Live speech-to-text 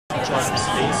Bill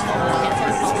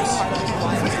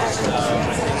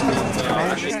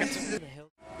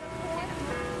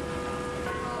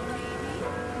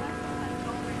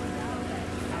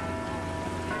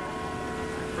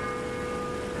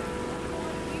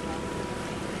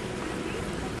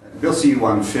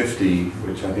C-150,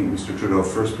 which I think Mr. Trudeau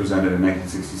first presented in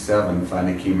 1967,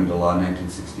 finally came into law in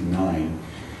 1969,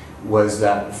 was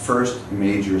that first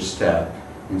major step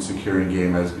in securing gay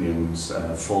and lesbians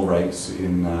full rights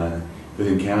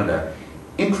within Canada.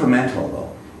 Incremental,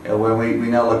 though. When we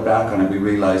now look back on it, we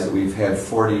realize that we've had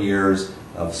 40 years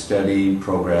of steady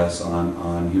progress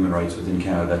on human rights within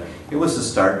Canada. It was the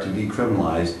start to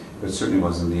decriminalize, but it certainly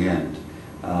wasn't the end.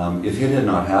 If it had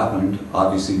not happened,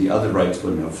 obviously the other rights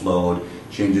wouldn't have flowed.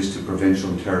 Changes to provincial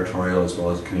and territorial as well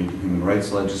as Canadian human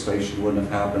rights legislation wouldn't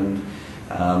have happened.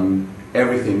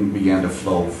 Everything began to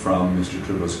flow from Mr.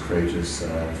 Trudeau's courageous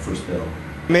first bill.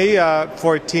 May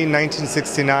 14,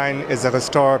 1969 is a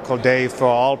historical day for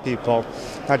all people,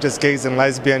 not just gays and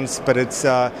lesbians, but it's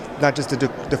not just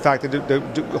the fact that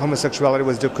homosexuality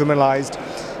was decriminalized,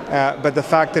 but the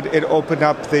fact that it opened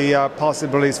up the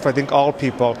possibilities for, I think, all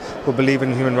people who believe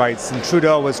in human rights. And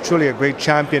Trudeau was truly a great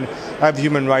champion of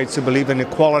human rights, who believe in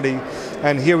equality.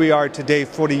 And here we are today,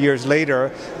 40 years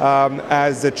later,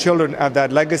 as the children of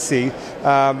that legacy,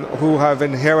 who have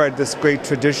inherited this great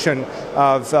tradition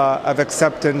of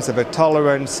acceptance, of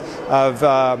tolerance,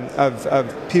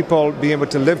 of people being able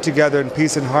to live together in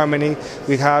peace and harmony.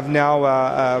 We have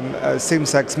now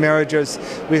same-sex marriages.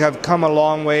 We have come a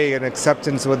long way in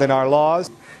acceptance within our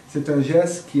laws. C'est un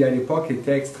geste qui, à l'époque,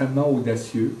 était extrêmement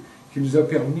audacieux, qui nous a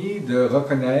permis de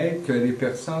reconnaître que les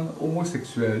personnes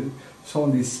homosexuelles sont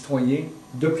des citoyens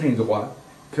de plein droit,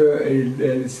 que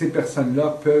ces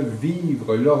personnes-là peuvent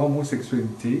vivre leur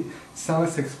homosexualité sans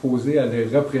s'exposer à des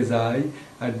représailles,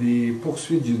 à des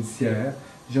poursuites judiciaires.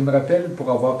 Je me rappelle,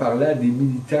 pour avoir parlé à des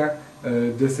militants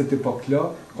de cette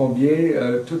époque-là, combien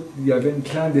il y avait une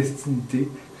clandestinité.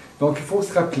 Donc il faut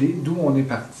se rappeler d'où on est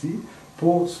parti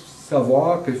pour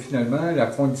savoir que finalement la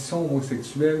condition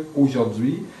homosexuelle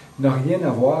aujourd'hui n'a rien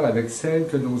à voir avec celle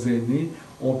que nos aînés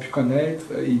ont pu connaître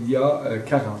il y a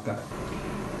 40 ans.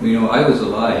 You know, I was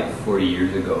alive 40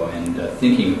 years ago and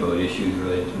thinking about issues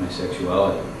related to my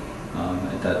sexuality.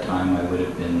 At that time I would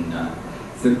have been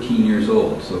 13 years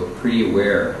old, so pretty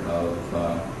aware of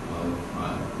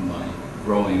my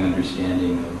growing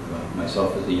understanding of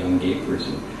myself as a young gay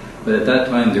person. But at that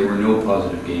time there were no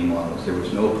positive gay models. There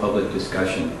was no public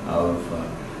discussion of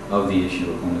the issue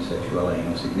of homosexuality,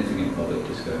 no significant public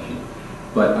discussion.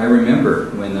 But I remember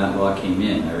when that law came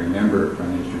in, I remember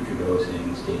Prime Minister Trudeau saying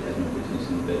the state has no business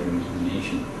in the bedrooms of the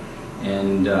nation.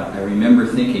 And I remember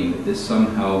thinking that this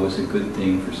somehow was a good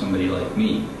thing for somebody like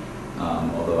me.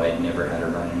 Although I'd never had a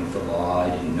run-in with the law, I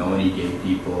didn't know any gay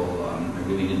people, I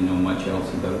really didn't know much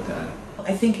else about that.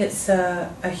 I think it's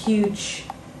a huge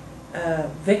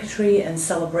victory and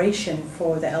celebration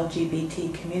for the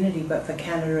LGBT community, but for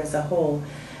Canada as a whole.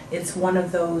 It's one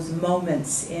of those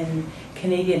moments in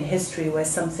Canadian history where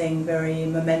something very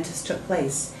momentous took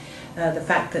place. The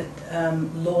fact that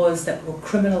laws that will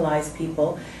criminalize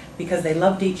people because they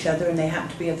loved each other and they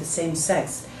happened to be of the same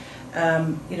sex,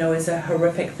 you know, is a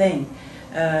horrific thing.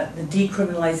 The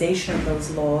decriminalization of those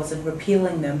laws and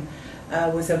repealing them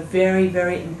was a very,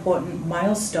 very important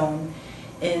milestone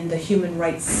in the human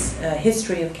rights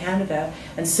history of Canada,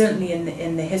 and certainly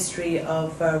in the history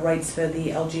of rights for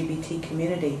the LGBT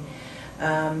community.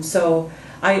 So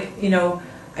I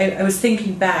was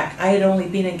thinking back. I had only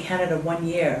been in Canada 1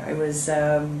 year. I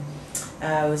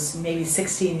was maybe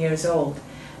 16 years old,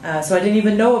 so I didn't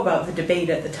even know about the debate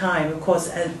at the time. Of course,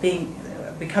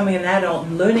 becoming an adult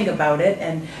and learning about it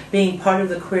and being part of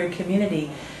the queer community,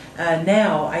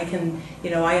 now I can,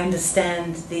 I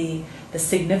understand the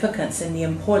significance and the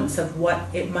importance of what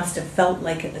it must have felt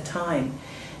like at the time.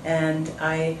 And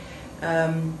I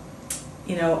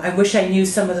wish I knew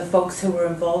some of the folks who were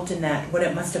involved in that, what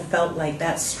it must have felt like,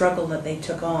 that struggle that they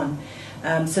took on,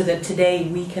 so that today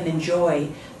we can enjoy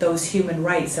those human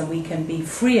rights and we can be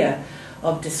freer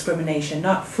of discrimination.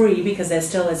 Not free, because there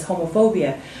still is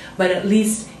homophobia, but at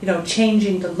least,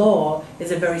 changing the law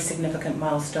is a very significant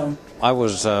milestone. I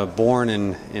was born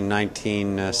in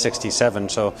 1967,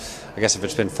 so I guess if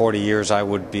it's been 40 years, I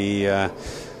would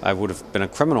have been a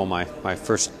criminal my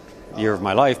first year of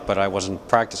my life, but I wasn't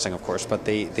practicing, of course. But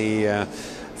the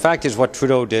fact is, what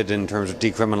Trudeau did in terms of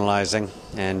decriminalizing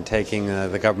and taking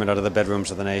the government out of the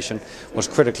bedrooms of the nation was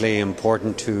critically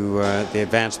important to the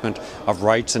advancement of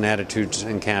rights and attitudes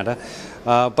in Canada.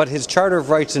 But his Charter of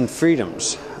Rights and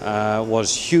Freedoms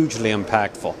was hugely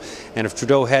impactful. And if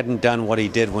Trudeau hadn't done what he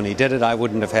did when he did it, I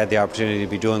wouldn't have had the opportunity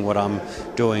to be doing what I'm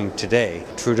doing today.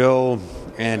 Trudeau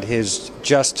and his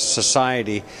just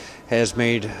society has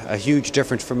made a huge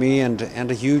difference for me and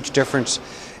a huge difference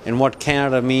in what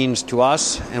Canada means to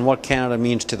us and what Canada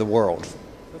means to the world.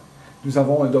 Nous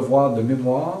avons un devoir de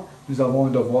mémoire, nous avons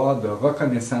un devoir de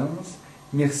reconnaissance.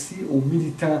 Merci aux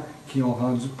militants qui ont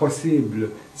rendu possible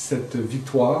cette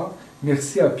victoire.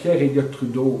 Merci à Pierre-Éliott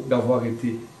Trudeau d'avoir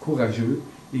été courageux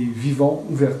et vivons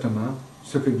ouvertement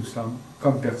ce que nous sommes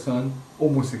comme personnes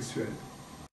homosexuelles.